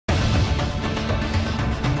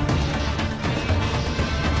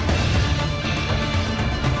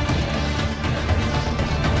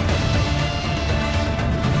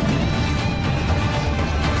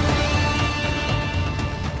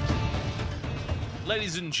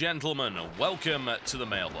Ladies and gentlemen, welcome to the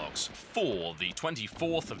Mailbox for the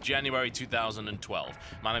 24th of January 2012.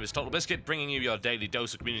 My name is TotalBiscuit, bringing you your daily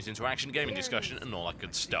dose of community interaction, gaming discussion, and all that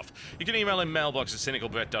good stuff. You can email in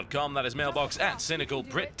mailbox@cynicalbrit.com, that is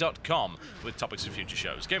mailbox@cynicalbrit.com, with topics for future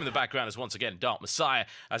shows. Game in the background is once again Dark Messiah,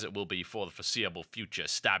 as it will be for the foreseeable future.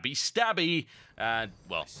 Stabby, stabby, and,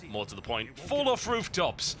 well, more to the point, fall off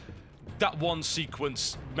rooftops. That one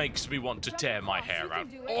sequence makes me want to tear my hair out.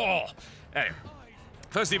 Oh! Anyway.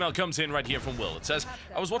 First email comes in right here from Will. It says,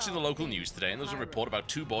 I was watching the local news today and there was a report about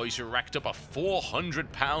two boys who racked up a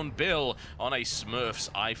 £400 bill on a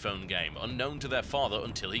Smurfs iPhone game, unknown to their father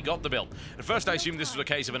until he got the bill. At first I assumed this was a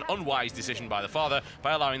case of an unwise decision by the father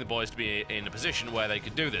by allowing the boys to be in a position where they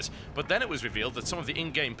could do this. But then it was revealed that some of the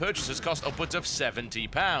in-game purchases cost upwards of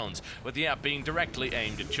 £70, with the app being directly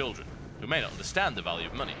aimed at children, who may not understand the value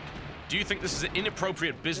of money. Do you think this is an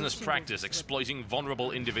inappropriate business practice exploiting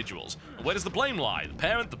vulnerable individuals? And where does the blame lie? The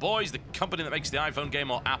parent, the boys, the company that makes the iPhone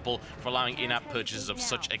game, or Apple for allowing in-app purchases of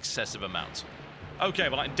such excessive amounts? Okay,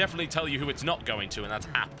 well I can definitely tell you who it's not going to, and that's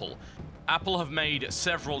Apple. Apple have made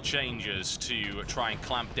several changes to try and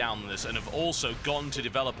clamp down on this and have also gone to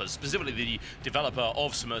developers, specifically the developer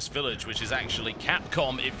of Smurfs Village, which is actually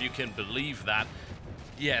Capcom, if you can believe that.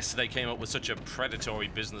 Yes, they came up with such a predatory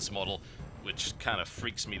business model, which kind of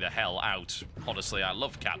freaks me the hell out. Honestly, I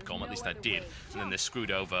love Capcom, at least I did, and then they screwed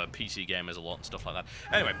over PC gamers a lot and stuff like that.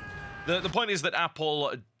 Anyway, the point is that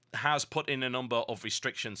Apple has put in a number of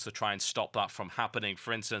restrictions to try and stop that from happening.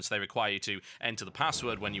 For instance, they require you to enter the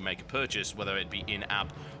password when you make a purchase, whether it be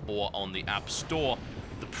in-app or on the App Store.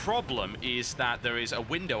 The problem is that there is a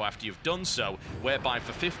window after you've done so, whereby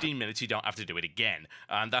for 15 minutes you don't have to do it again.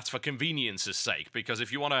 And that's for convenience's sake, because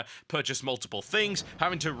if you want to purchase multiple things,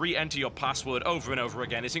 having to re-enter your password over and over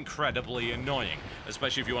again is incredibly annoying,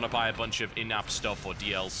 especially if you want to buy a bunch of in-app stuff or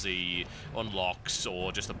DLC, unlocks,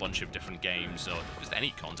 or just a bunch of different games, or just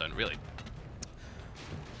any content, really.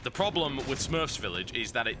 The problem with Smurfs Village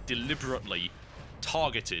is that it deliberately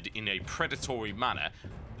targeted in a predatory manner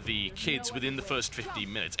the kids within the first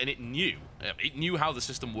 15 minutes, and it knew how the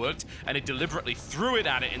system worked, and it deliberately threw it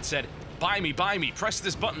at it and said, buy me, press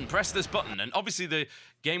this button, and obviously the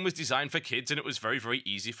game was designed for kids, and it was very, very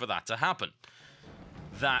easy for that to happen.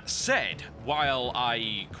 That said, while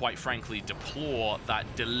I, quite frankly, deplore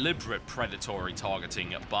that deliberate predatory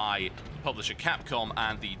targeting by publisher Capcom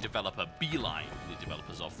and the developer Beeline, the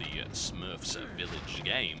developers of the Smurfs Village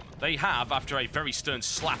game, they have, after a very stern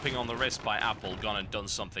slapping on the wrist by Apple, gone and done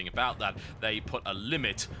something about that. They put a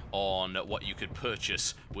limit on what you could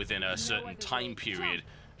purchase within a certain time period.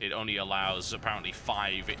 It only allows, apparently,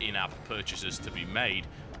 5 in-app purchases to be made.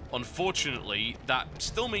 Unfortunately, that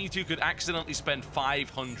still means you could accidentally spend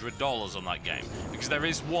 $500 on that game, because there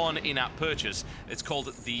is one in-app purchase. It's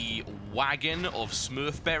called the Wagon of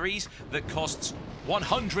Smurfberries that costs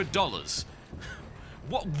 $100.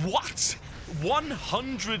 What?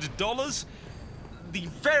 $100? The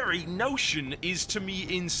very notion is, to me,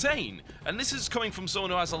 insane. And this is coming from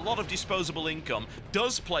someone who has a lot of disposable income,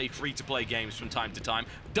 does play free-to-play games from time to time,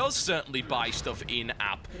 does certainly buy stuff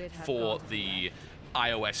in-app for the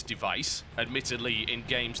iOS device, admittedly in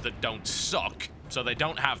games that don't suck, so they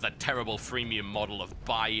don't have that terrible freemium model of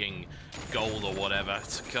buying gold or whatever.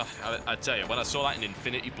 God, I tell you, when I saw that in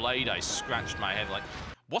Infinity Blade, I scratched my head like,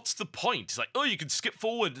 what's the point? It's like, oh, you can skip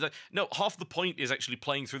forward. Like, no, half the point is actually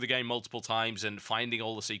playing through the game multiple times and finding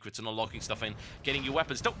all the secrets and unlocking stuff and getting your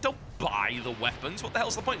weapons. Don't buy the weapons. What the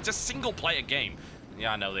hell's the point? It's a single-player game.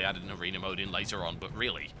 Yeah, I know they added an arena mode in later on, but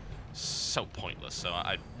really, so pointless. So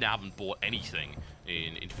I haven't bought anything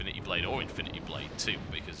in Infinity Blade or Infinity Blade 2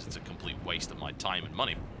 because it's a complete waste of my time and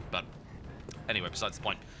money. But anyway, besides the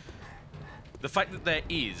point, the fact that there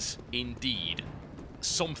is indeed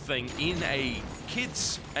something in a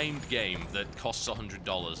kids-aimed game that costs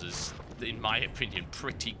 $100 is, in my opinion,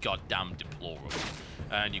 pretty goddamn deplorable.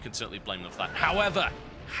 And you can certainly blame them for that. However,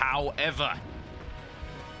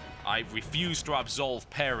 I refuse to absolve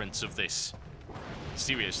parents of this.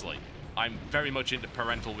 Seriously, I'm very much into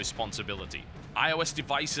parental responsibility. iOS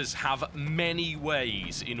devices have many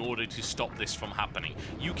ways in order to stop this from happening.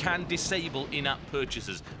 You can disable in-app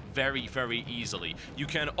purchases very, very easily. You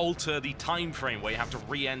can alter the time frame where you have to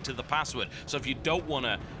re-enter the password. So if you don't want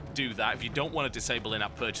to do that, if you don't want to disable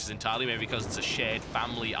in-app purchase entirely, maybe because it's a shared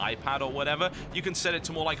family iPad or whatever, you can set it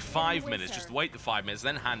to more like 5 minutes. Just wait the 5 minutes,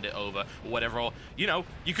 then hand it over or whatever. Or, you know,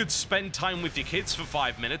 you could spend time with your kids for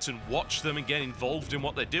 5 minutes and watch them and get involved in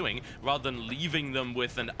what they're doing, rather than leaving them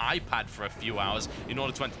with an iPad for a few hours in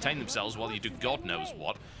order to entertain themselves while you do God knows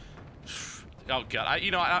what. Oh, God.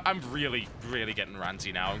 I'm really, really getting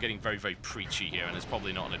ranty now. I'm getting very, very preachy here, and it's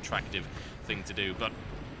probably not an attractive thing to do. But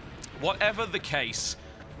whatever the case,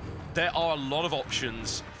 there are a lot of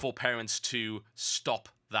options for parents to stop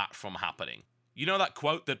that from happening. You know that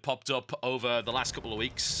quote that popped up over the last couple of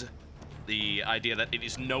weeks? The idea that it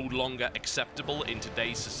is no longer acceptable in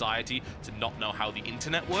today's society to not know how the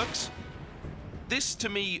internet works? This, to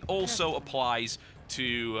me, also applies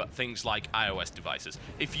to things like iOS devices.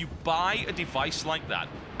 If you buy a device like that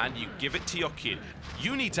and you give it to your kid,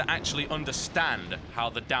 you need to actually understand how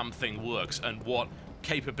the damn thing works and what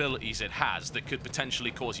capabilities it has that could potentially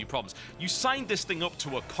cause you problems. You signed this thing up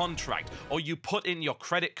to a contract, or you put in your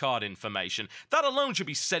credit card information. That alone should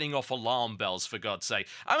be setting off alarm bells, for God's sake.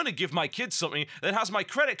 I'm going to give my kid something that has my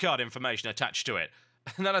credit card information attached to it.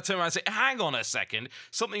 And then I turn around and say, hang on a second,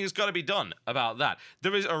 something has got to be done about that.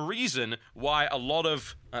 There is a reason why a lot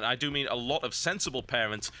of, and I do mean a lot of sensible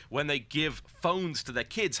parents, when they give phones to their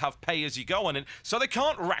kids, have pay-as-you-go on it, so they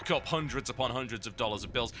can't rack up hundreds upon hundreds of dollars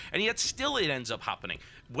of bills, and yet still it ends up happening.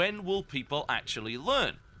 When will people actually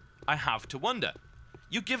learn? I have to wonder.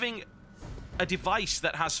 You're giving a device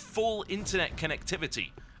that has full internet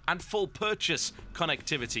connectivity and full purchase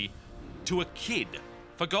connectivity to a kid.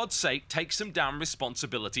 For God's sake, take some damn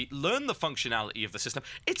responsibility, learn the functionality of the system.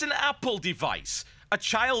 It's an Apple device. A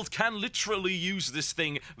child can literally use this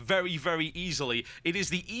thing very, very easily. It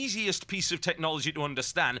is the easiest piece of technology to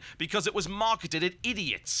understand because it was marketed at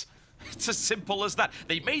idiots. It's as simple as that.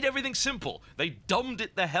 They made everything simple. They dumbed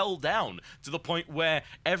it the hell down to the point where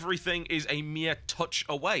everything is a mere touch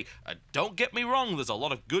away. Don't get me wrong, there's a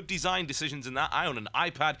lot of good design decisions in that. I own an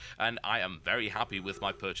iPad, and I am very happy with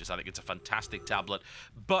my purchase. I think it's a fantastic tablet.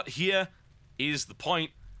 But here is the point.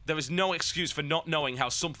 There is no excuse for not knowing how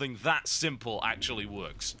something that simple actually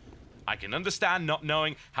works. I can understand not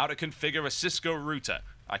knowing how to configure a Cisco router.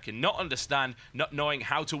 I cannot understand not knowing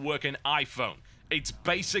how to work an iPhone. It's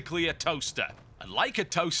basically a toaster. And like a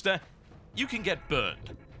toaster, you can get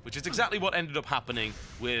burned, which is exactly what ended up happening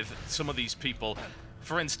with some of these people.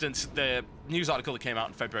 For instance, the news article that came out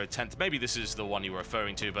on February 10th, maybe this is the one you were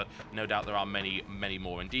referring to, but no doubt there are many, many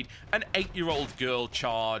more indeed. An 8-year-old girl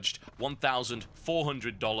charged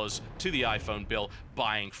 $1,400 to the iPhone bill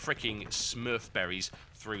buying fricking Smurfberries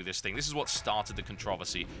through this thing. This is what started the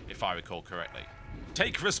controversy, if I recall correctly.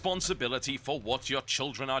 Take responsibility for what your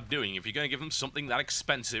children are doing. If you're going to give them something that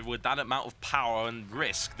expensive with that amount of power and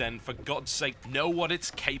risk, then for God's sake, know what it's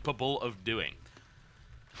capable of doing.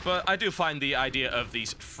 But I do find the idea of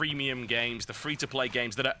these freemium games, the free-to-play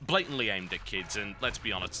games that are blatantly aimed at kids, and let's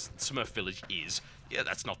be honest, Smurf Village is. Yeah,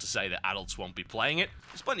 that's not to say that adults won't be playing it.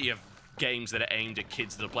 There's plenty of games that are aimed at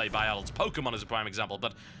kids that are played by adults. Pokemon is a prime example,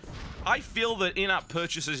 but I feel that in-app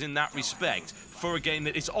purchases in that respect, for a game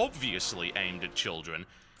that is obviously aimed at children,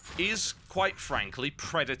 is, quite frankly,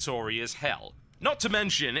 predatory as hell. Not to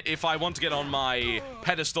mention, if I want to get on my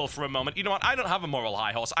pedestal for a moment, you know what, I don't have a moral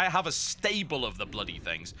high horse, I have a stable of the bloody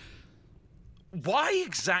things. Why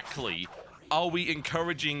exactly are we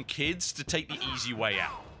encouraging kids to take the easy way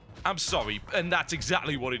out? I'm sorry, and that's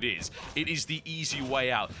exactly what it is. It is the easy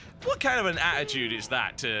way out. What kind of an attitude is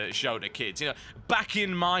that to show to kids? You know, back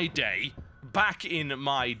in my day,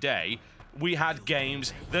 we had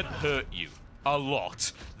games that hurt you a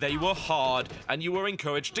lot. They were hard, and you were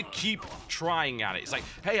encouraged to keep trying at it. It's like,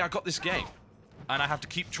 hey, I got this game, and I have to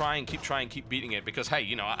keep trying, keep beating it, because, hey,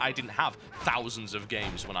 you know, I didn't have thousands of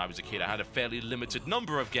games when I was a kid. I had a fairly limited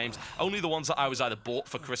number of games, only the ones that I was either bought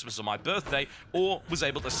for Christmas or my birthday, or was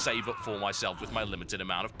able to save up for myself with my limited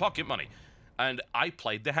amount of pocket money. And I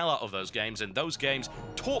played the hell out of those games, and those games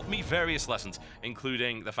taught me various lessons,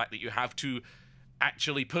 including the fact that you have to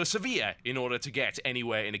actually persevere in order to get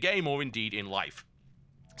anywhere in a game, or indeed in life.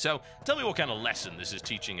 So, tell me what kind of lesson this is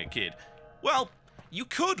teaching a kid. Well, you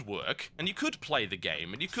could work, and you could play the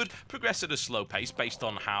game, and you could progress at a slow pace based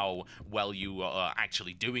on how well you are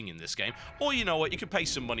actually doing in this game, or you know what, you could pay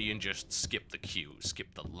some money and just skip the queue,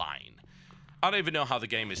 skip the line. I don't even know how the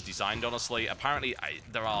game is designed, honestly. Apparently,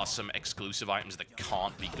 there are some exclusive items that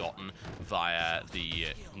can't be gotten via the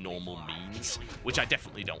normal means, which I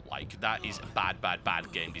definitely don't like. That is bad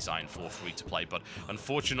game design for free-to-play, but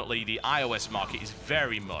unfortunately, the iOS market is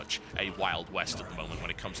very much a Wild West at the moment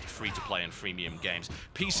when it comes to free-to-play and freemium games.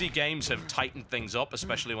 PC games have tightened things up,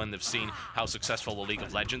 especially when they've seen how successful the League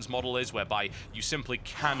of Legends model is, whereby you simply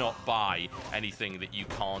cannot buy anything that you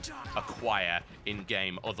can't acquire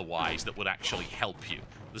in-game otherwise that would actually help you.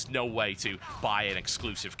 There's no way to buy an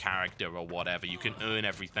exclusive character or whatever. You can earn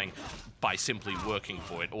everything by simply working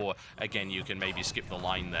for it, or again, you can maybe skip the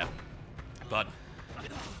line there. But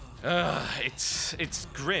It's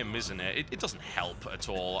grim, isn't it? It doesn't help at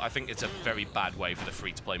all. I think it's a very bad way for the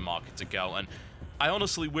free-to-play market to go, and I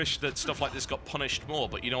honestly wish that stuff like this got punished more,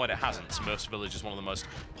 but you know what, it hasn't. Smurfs Village is one of the most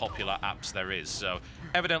popular apps there is, so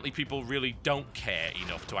evidently people really don't care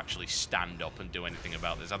enough to actually stand up and do anything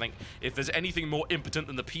about this. I think if there's anything more impotent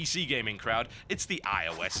than the PC gaming crowd, it's the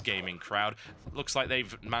iOS gaming crowd. Looks like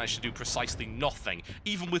they've managed to do precisely nothing,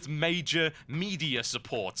 even with major media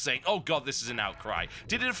support saying, oh god, this is an outcry.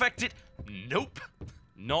 Did it affect it? Nope.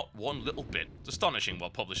 Not one little bit. It's astonishing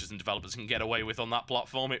what publishers and developers can get away with on that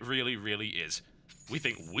platform. It really, really is. We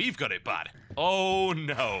think we've got it bad. Oh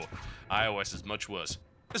no. iOS is much worse.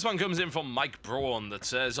 This one comes in from Mike Braun that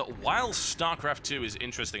says, while StarCraft 2 is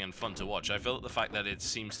interesting and fun to watch, I feel that the fact that it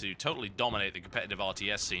seems to totally dominate the competitive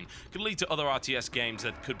RTS scene could lead to other RTS games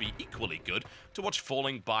that could be equally good to watch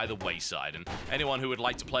falling by the wayside, and anyone who would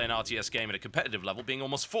like to play an RTS game at a competitive level being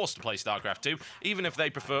almost forced to play StarCraft 2, even if they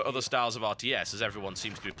prefer other styles of RTS, as everyone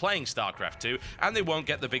seems to be playing StarCraft 2, and they won't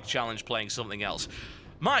get the big challenge playing something else.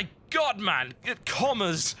 My god, man!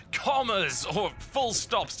 Commas, or full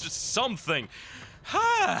stops, just something.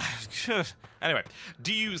 Anyway,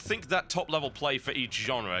 do you think that top-level play for each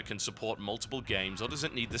genre can support multiple games, or does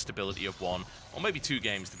it need the stability of one, or maybe two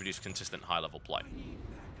games to produce consistent high-level play?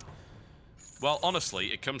 Well,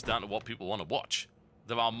 honestly, it comes down to what people want to watch.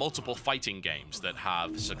 There are multiple fighting games that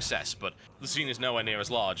have success, but the scene is nowhere near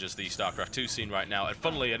as large as the StarCraft 2 scene right now, and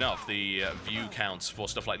funnily enough, the view counts for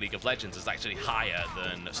stuff like League of Legends is actually higher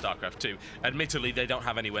than StarCraft 2. Admittedly, they don't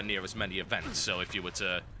have anywhere near as many events, so if you were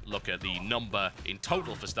to look at the number in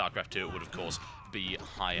total for StarCraft 2, it would, of course, be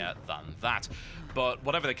higher than that. But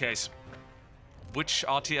whatever the case, which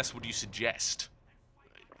RTS would you suggest?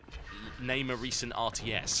 Name a recent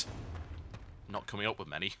RTS. Not coming up with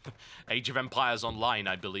many. Age of Empires Online,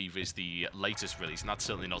 I believe, is the latest release, and that's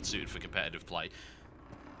certainly not suited for competitive play.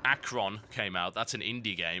 Akron came out. That's an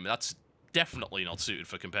indie game. That's definitely not suited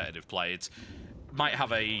for competitive play. It might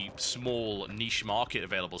have a small niche market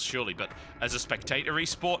available, surely, but as a spectator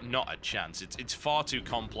esport, not a chance. It's far too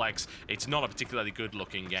complex. It's not a particularly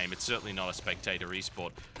good-looking game. It's certainly not a spectator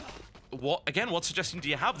esport. What suggestion do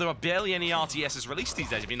you have? There are barely any RTSs released these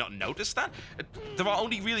days. Have you not noticed that? There are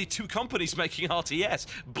only really two companies making RTS,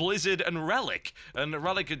 Blizzard and Relic. And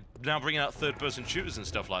Relic are now bringing out third-person shooters and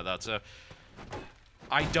stuff like that, so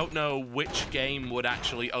I don't know which game would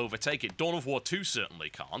actually overtake it. Dawn of War 2 certainly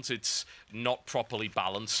can't. It's not properly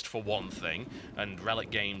balanced, for one thing, and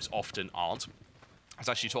Relic games often aren't. I was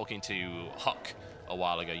actually talking to Huck a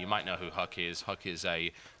while ago. You might know who Huck is. Huck is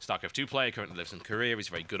a StarCraft 2 player, currently lives in Korea. He's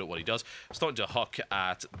very good at what he does. I was talking to Huck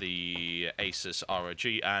at the Asus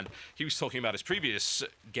ROG, and he was talking about his previous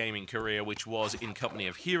gaming career, which was in Company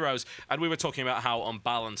of Heroes, and we were talking about how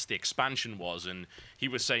unbalanced the expansion was, and he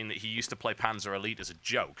was saying that he used to play Panzer Elite as a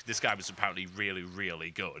joke. This guy was apparently really, really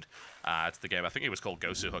good at the game. I think it was called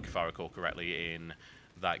Gosu Huck, if I recall correctly, in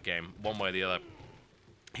that game. One way or the other,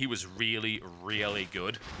 he was really, really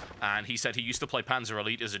good, and he said he used to play Panzer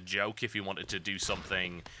Elite as a joke if he wanted to do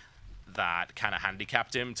something that kind of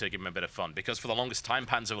handicapped him to give him a bit of fun, because for the longest time,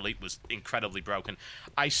 Panzer Elite was incredibly broken.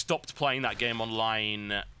 I stopped playing that game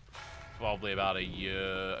online probably about a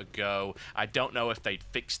year ago. I don't know if they'd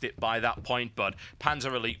fixed it by that point, but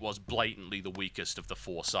Panzer Elite was blatantly the weakest of the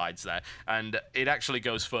four sides there, and it actually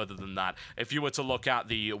goes further than that. If you were to look at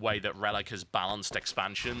the way that Relic has balanced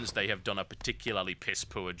expansions, they have done a particularly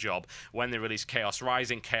piss-poor job. When they released Chaos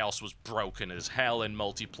Rising, Chaos was broken as hell in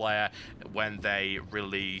multiplayer. When they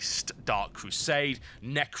released Dark Crusade,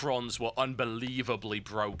 Necrons were unbelievably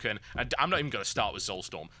broken, and I'm not even going to start with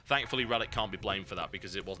Soulstorm. Thankfully, Relic can't be blamed for that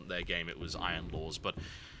because it wasn't their game. It was Iron Law's, but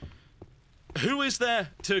who is there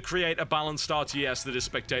to create a balanced RTS that is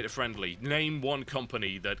spectator-friendly? Name one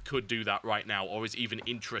company that could do that right now, or is even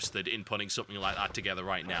interested in putting something like that together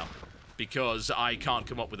right now. Because I can't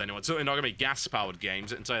come up with anyone. Certainly not going to be gas-powered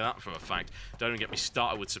games, I can tell you that for a fact. Don't even get me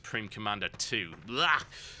started with Supreme Commander 2. Blah.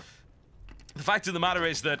 The fact of the matter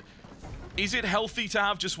is that, is it healthy to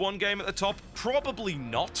have just one game at the top? Probably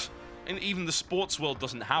not. And even the sports world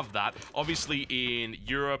doesn't have that. Obviously, in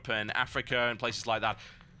Europe and Africa and places like that,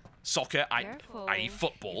 soccer, i.e.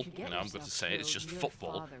 football, you know, I'm going to say it, it's just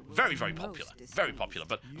football, very, very popular. Very popular.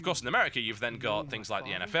 But, of course, in America, you've then got things like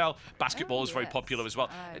the NFL. Basketball is very popular as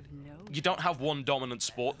well. You don't have one dominant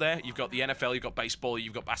sport there. You've got the NFL, you've got baseball,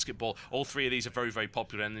 you've got basketball. All three of these are very, very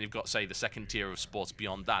popular. And then you've got, say, the second tier of sports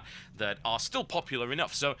beyond that that are still popular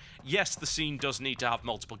enough. So, yes, the scene does need to have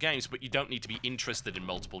multiple games, but you don't need to be interested in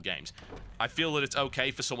multiple games. I feel that it's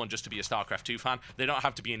okay for someone just to be a StarCraft 2 fan. They don't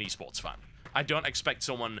have to be an esports fan. I don't expect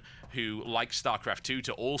someone who likes StarCraft 2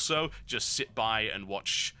 to also just sit by and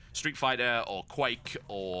watch Street Fighter or Quake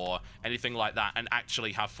or anything like that and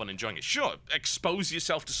actually have fun enjoying it. Sure, expose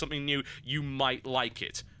yourself to something new. You might like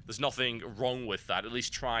it. There's nothing wrong with that. At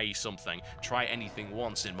least try something. Try anything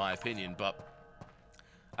once, in my opinion. But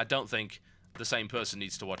I don't think the same person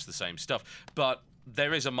needs to watch the same stuff. But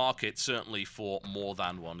there is a market, certainly, for more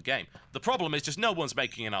than one game. The problem is just no one's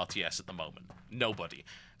making an RTS at the moment. Nobody.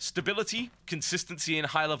 Stability, consistency in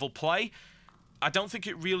high-level play, I don't think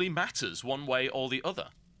it really matters one way or the other.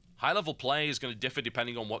 High-level play is going to differ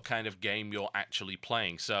depending on what kind of game you're actually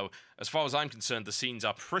playing. So, as far as I'm concerned, the scenes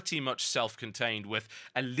are pretty much self-contained with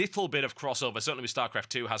a little bit of crossover. Certainly with StarCraft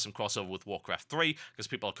 2 has some crossover with Warcraft 3, because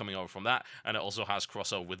people are coming over from that, and it also has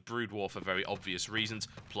crossover with Brood War for very obvious reasons,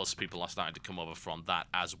 plus people are starting to come over from that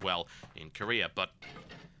as well in Korea. But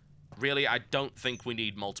really, I don't think we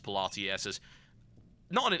need multiple RTSs.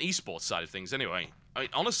 Not on an esports side of things, anyway. I mean,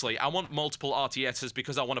 honestly, I want multiple RTSs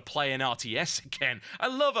because I want to play an RTS again. I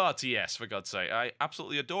love RTS, for God's sake. I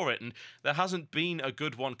absolutely adore it, and there hasn't been a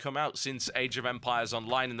good one come out since Age of Empires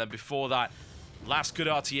Online, and then before that, last good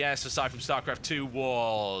RTS, aside from StarCraft 2,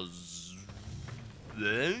 was...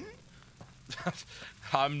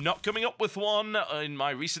 I'm not coming up with one in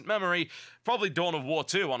my recent memory. Probably Dawn of War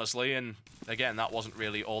 2, honestly, and again, that wasn't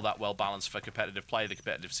really all that well balanced for competitive play. The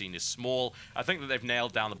competitive scene is small. I think that they've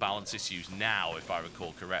nailed down the balance issues now, if I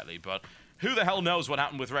recall correctly, but who the hell knows what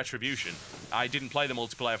happened with Retribution? I didn't play the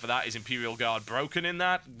multiplayer for that. Is Imperial Guard broken in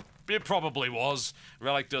that? It probably was.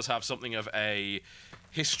 Relic does have something of a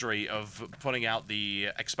history of putting out the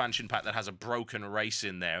expansion pack that has a broken race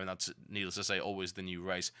in there, and that's, needless to say, always the new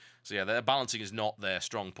race. So yeah, their balancing is not their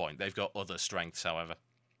strong point. They've got other strengths, however.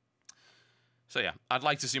 So yeah, I'd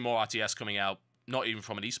like to see more RTS coming out, not even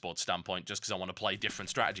from an esports standpoint, just because I want to play different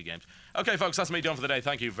strategy games. Okay, folks, that's me done for the day.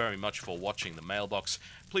 Thank you very much for watching the Mailbox.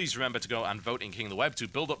 Please remember to go and vote in King of the Web to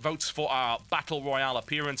build up votes for our Battle Royale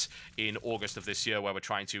appearance in August of this year, where we're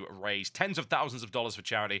trying to raise tens of thousands of dollars for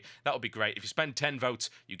charity. That would be great. If you spend 10 votes,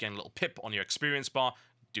 you get a little pip on your experience bar.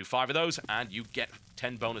 Do 5 of those, and you get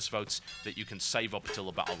 10 bonus votes that you can save up until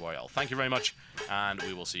the Battle Royale. Thank you very much, and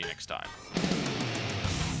we will see you next time.